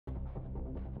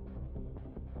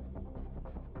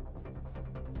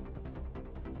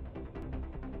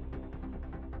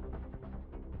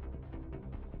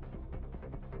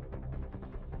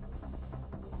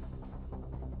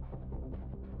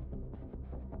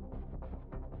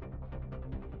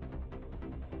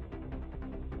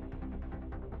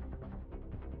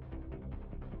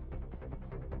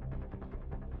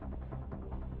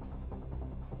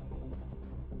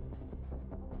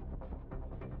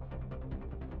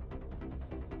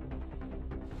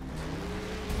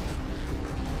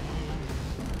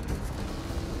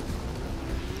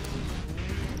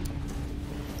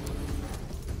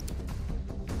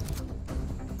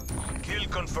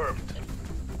confirmed.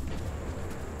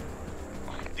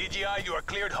 DGI, you are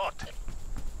cleared hot.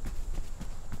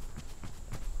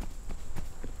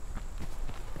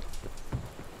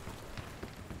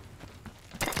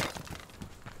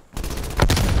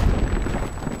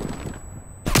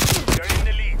 You're in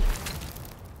the lead.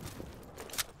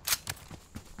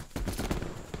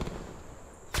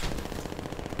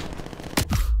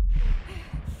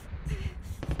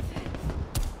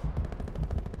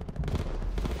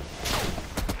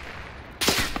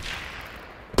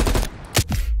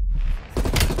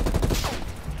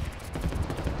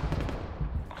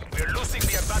 We're losing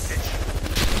the advantage.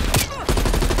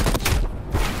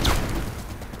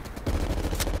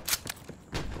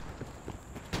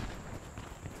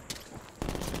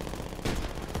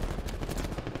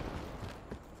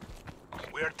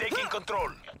 We are taking control.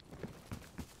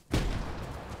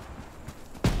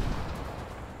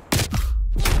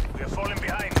 We are falling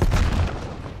behind.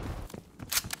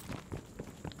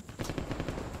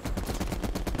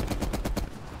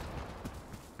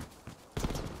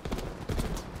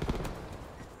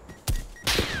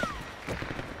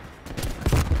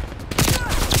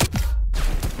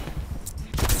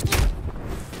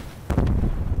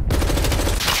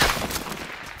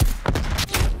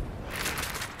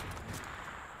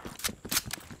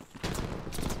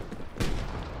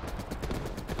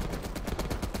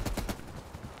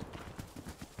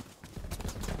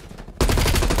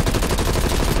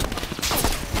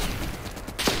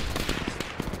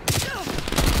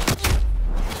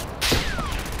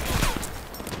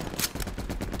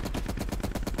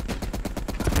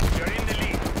 You're in the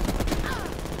lead.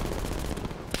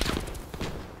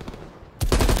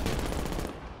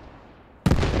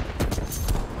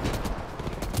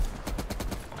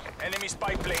 Enemy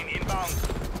spy plane inbound.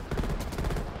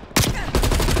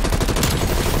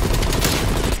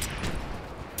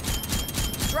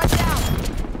 Threat down.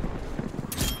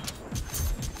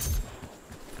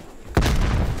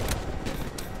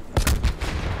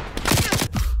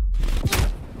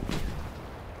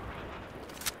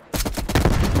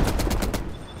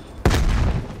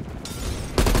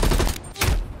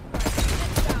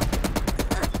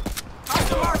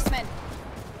 Hostile marksman.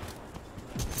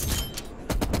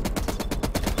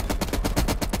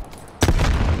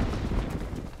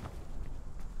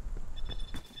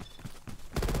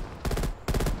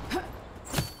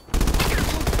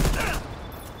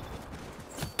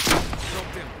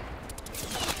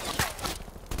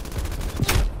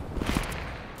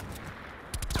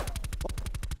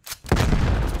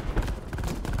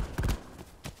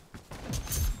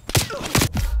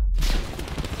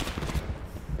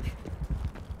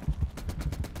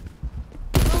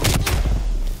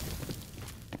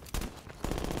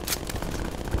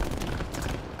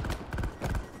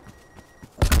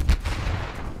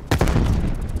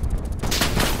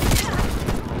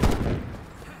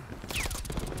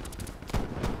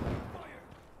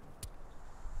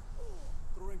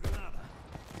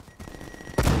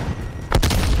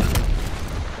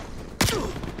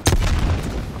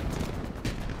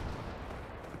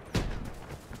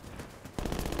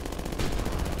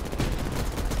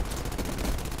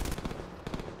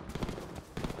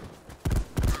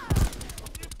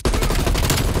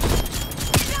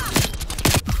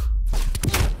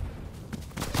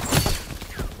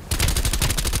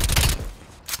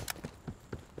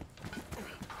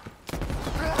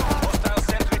 Hostile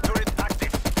sentry turret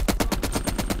active.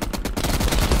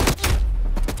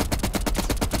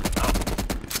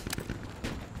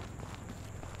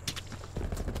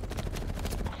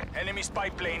 Enemy spy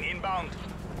plane inbound.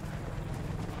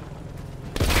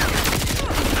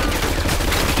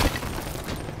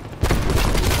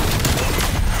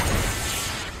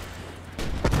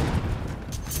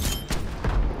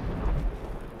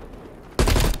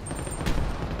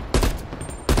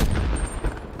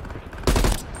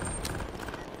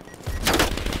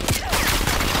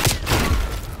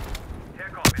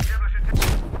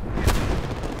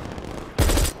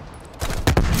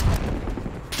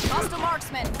 Hostile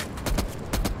marksman.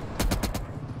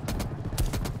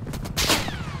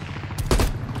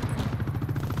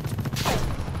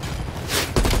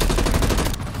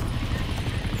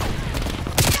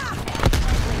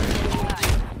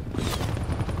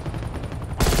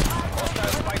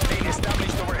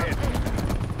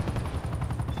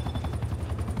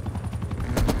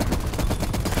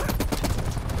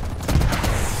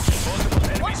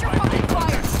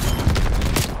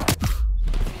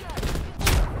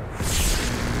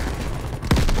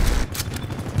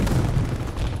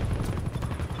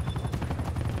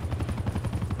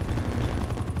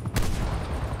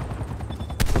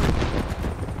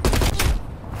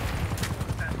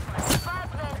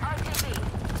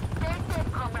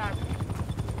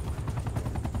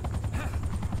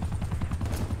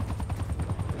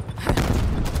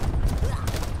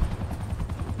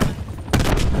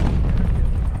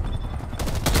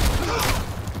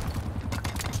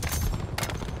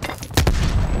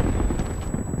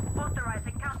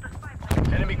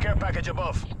 Enemy care package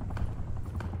above.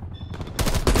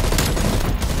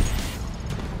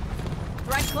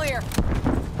 Right clear.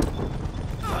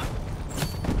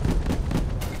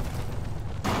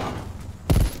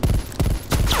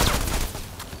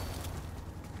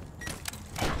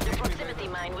 The proximity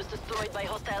mine was destroyed by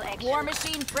hostile action. War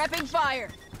machine prepping fire.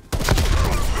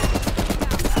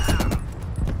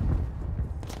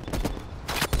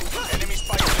 Enemy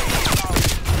spy plane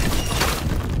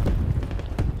inbound.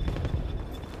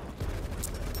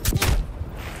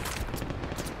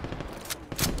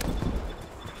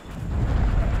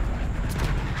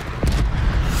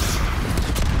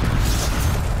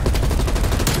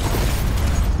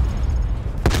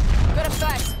 Good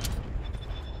effect.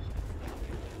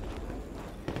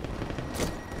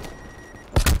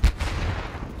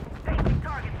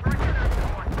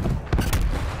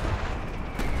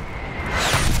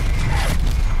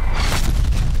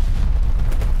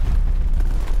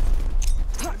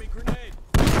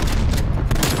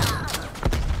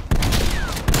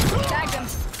 Tagged him.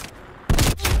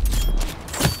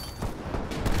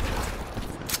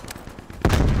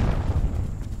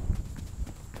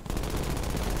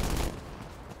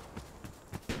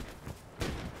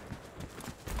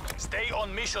 Stay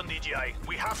on mission, DGI.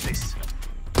 We have this.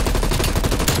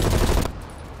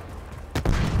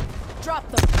 Drop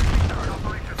them.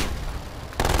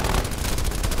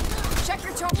 Check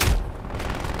your trophy.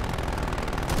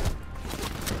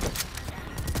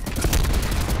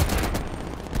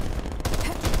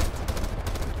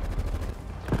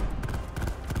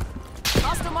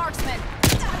 Hostile marksman.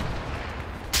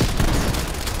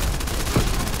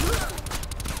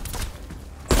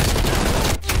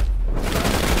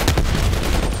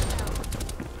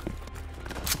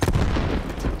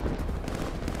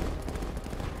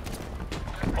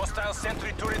 Hostile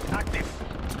sentry turret active.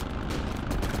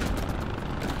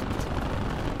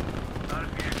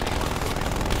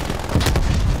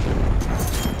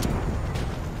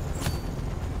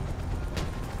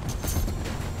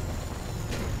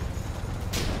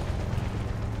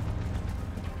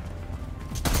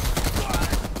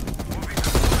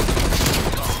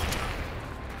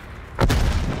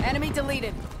 Enemy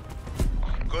deleted.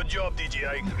 Good job,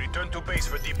 DGI. Return to base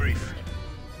for debrief.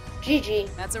 GG.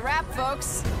 That's a wrap,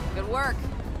 folks. Good work.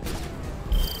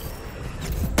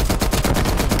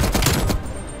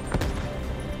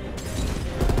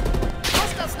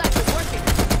 Hostile sniper's working.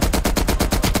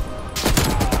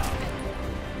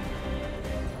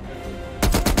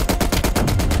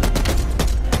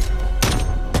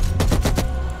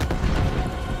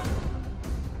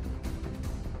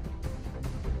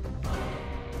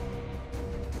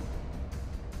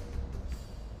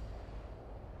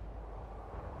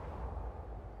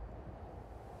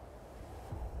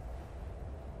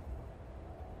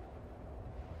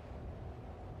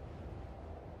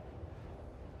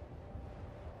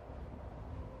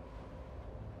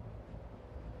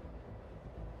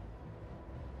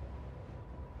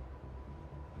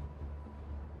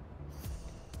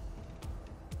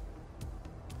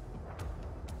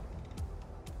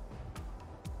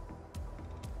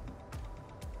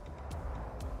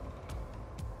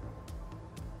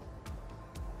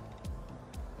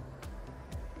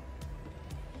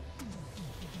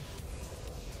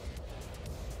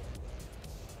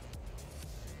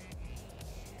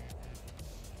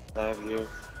 Love you.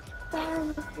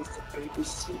 It's a baby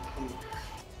secret.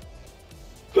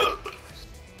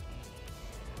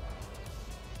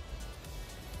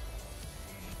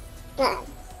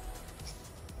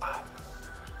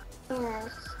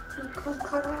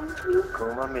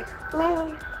 Go, mommy.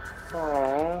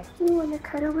 Aww. You wanna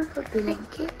cuddle with a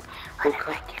blanket?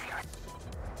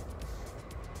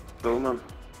 Go, mom.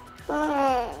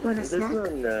 Want a This snack?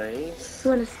 is nice.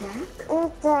 Want a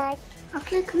snack?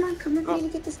 Okay, come on, come with me to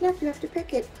get the snack. You have to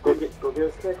pick it. Go get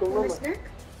a snack, go, Want a mama. snack?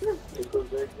 No. It goes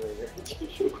right there.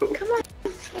 Come on,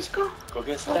 let's go. Go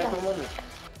get a snack, go, mommy.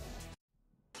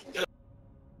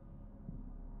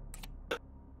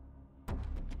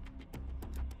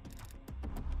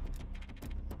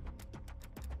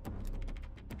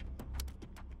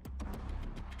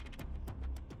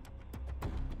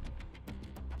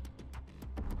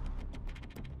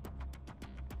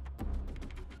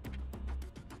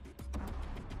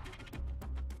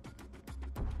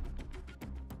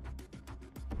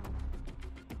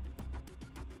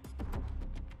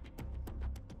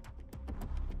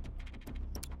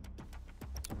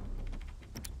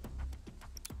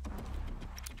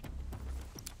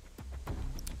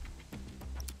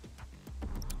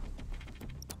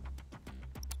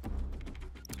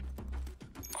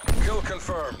 Kill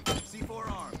confirmed.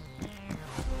 C4 arm.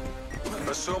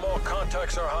 Assume all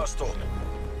contacts are hostile.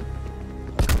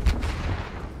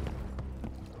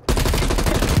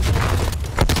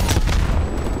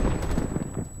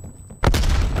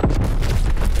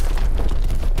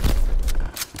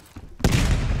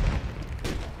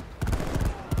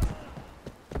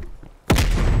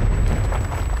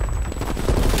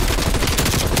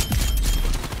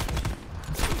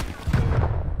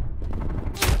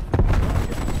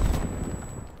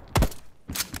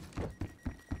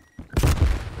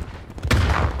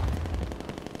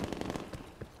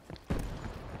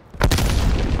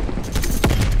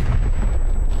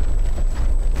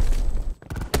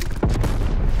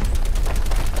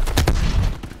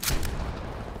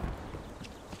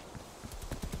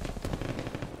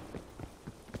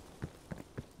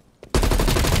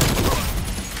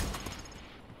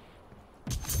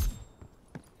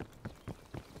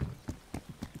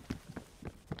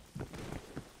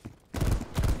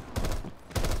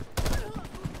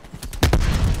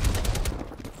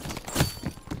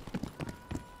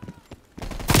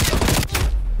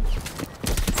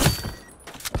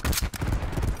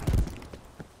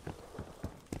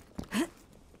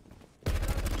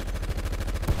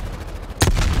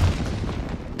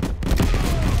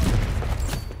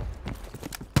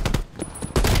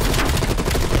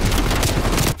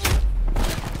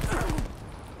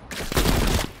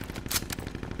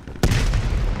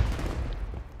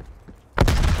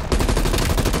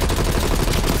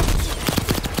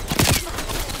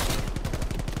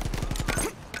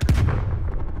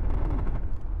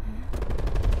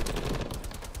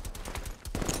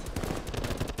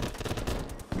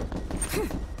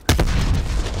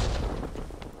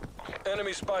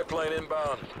 spy plane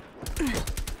inbound.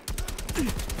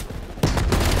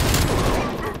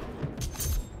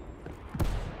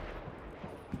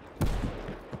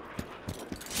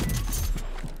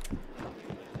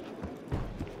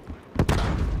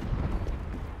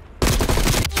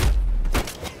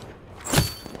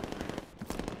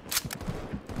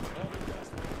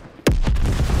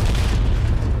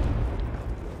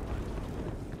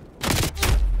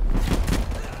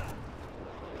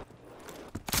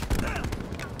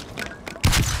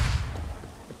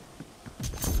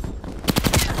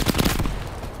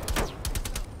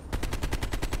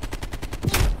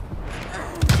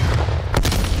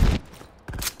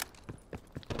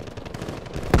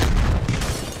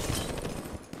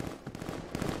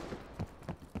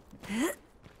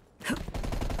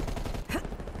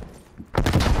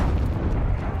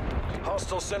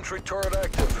 Hostile sentry turret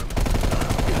active.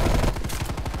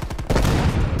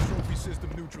 Trophy system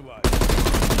neutralized.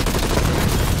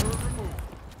 Turret removed.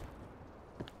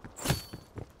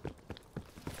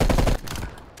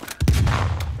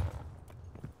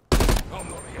 I'm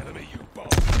not the enemy, you bum.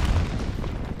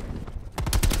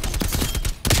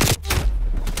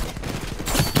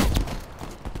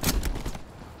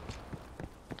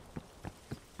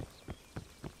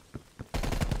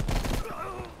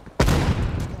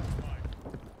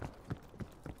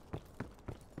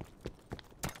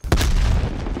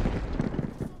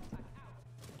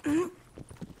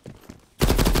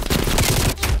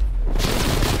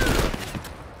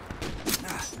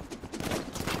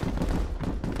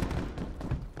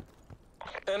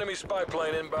 Enemy spy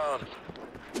plane inbound.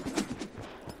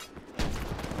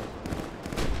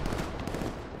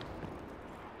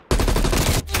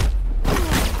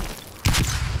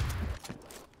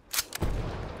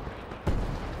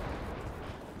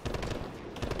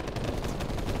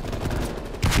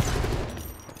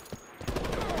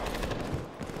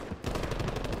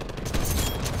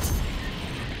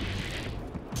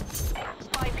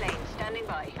 Spy plane standing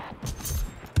by.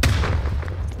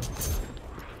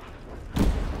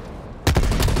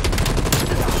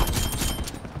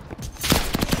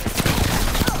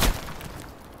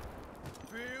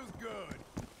 Feels good.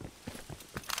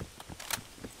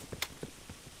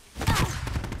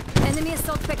 Enemy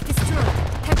assault pack destroyed.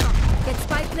 Head get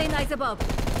spy plane eyes above.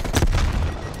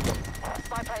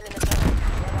 Spy plane in the tunnel.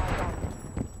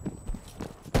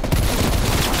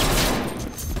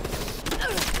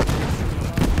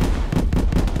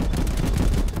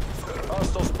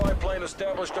 Hostile spy plane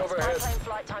established Spy overhead. plane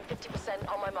flight time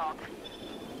 50% on my mark.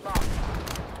 Mark.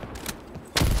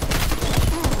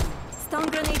 Stun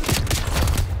grenade.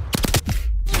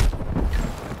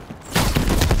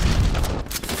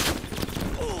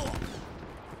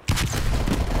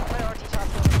 Priority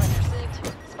task order when received.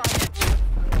 Spy.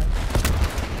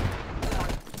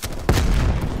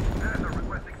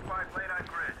 Requesting spy plane on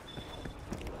grid.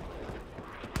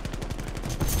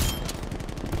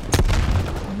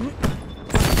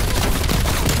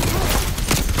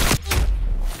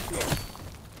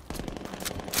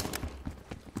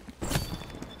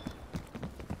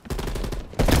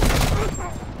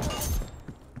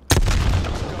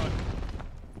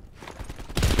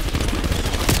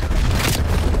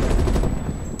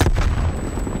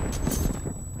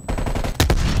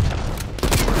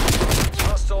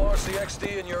 Hostile RCXD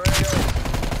in your AO.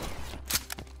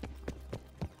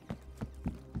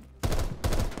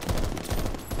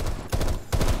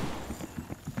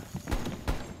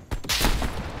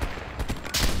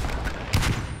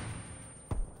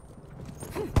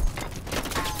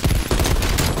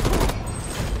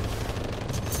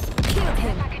 Killed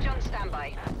him. Package on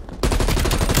standby.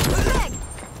 Leg.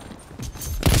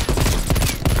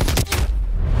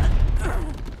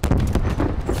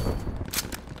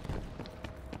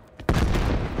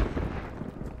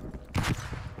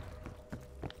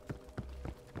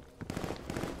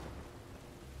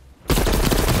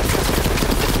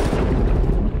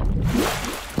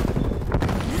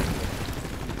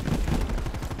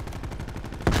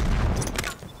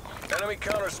 Enemy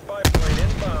counter spy plane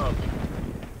inbound.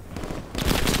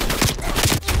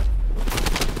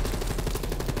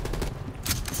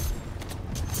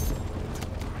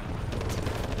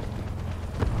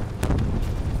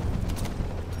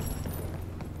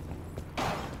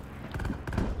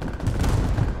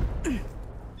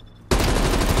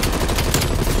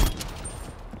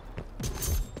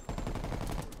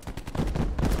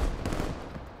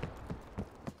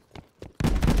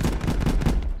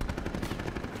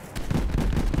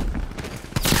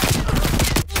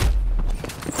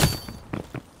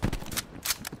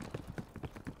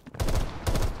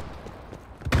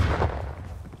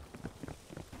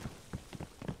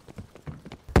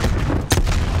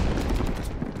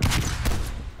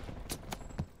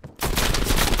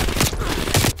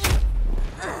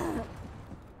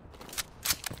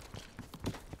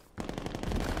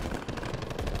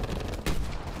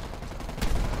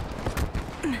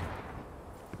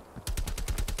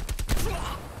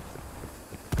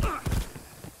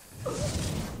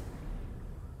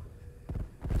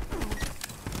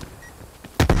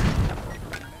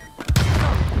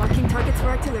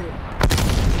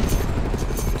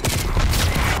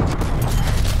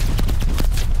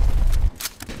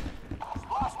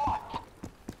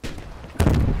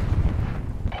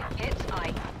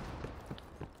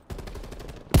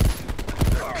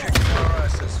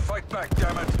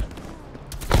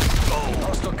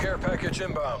 package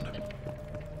inbound.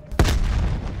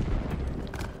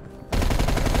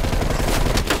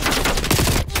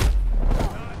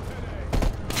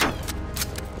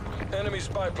 Enemy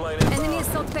spy plane inbound. Enemy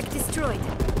assault pack destroyed.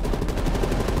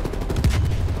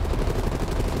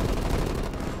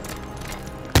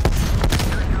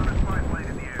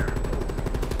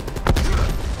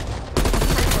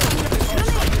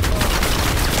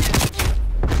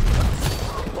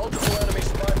 Multiple enemy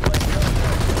spy plane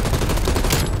contact.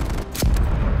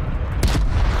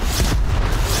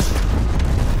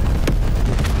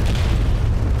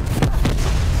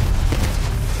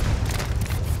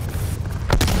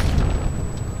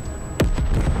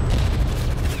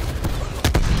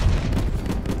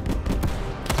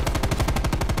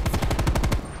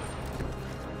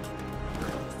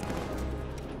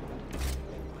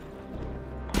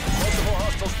 Multiple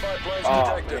hostile spy planes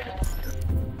detected.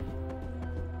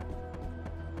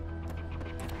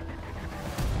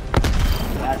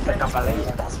 Essa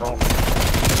cavaleira das mãos.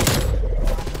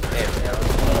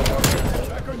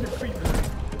 Back on your feet.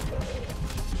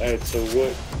 Alright, so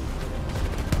what?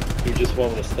 You just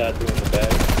want me to start doing the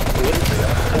bag? What is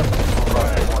that?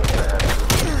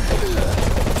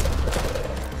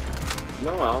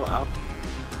 No, I'll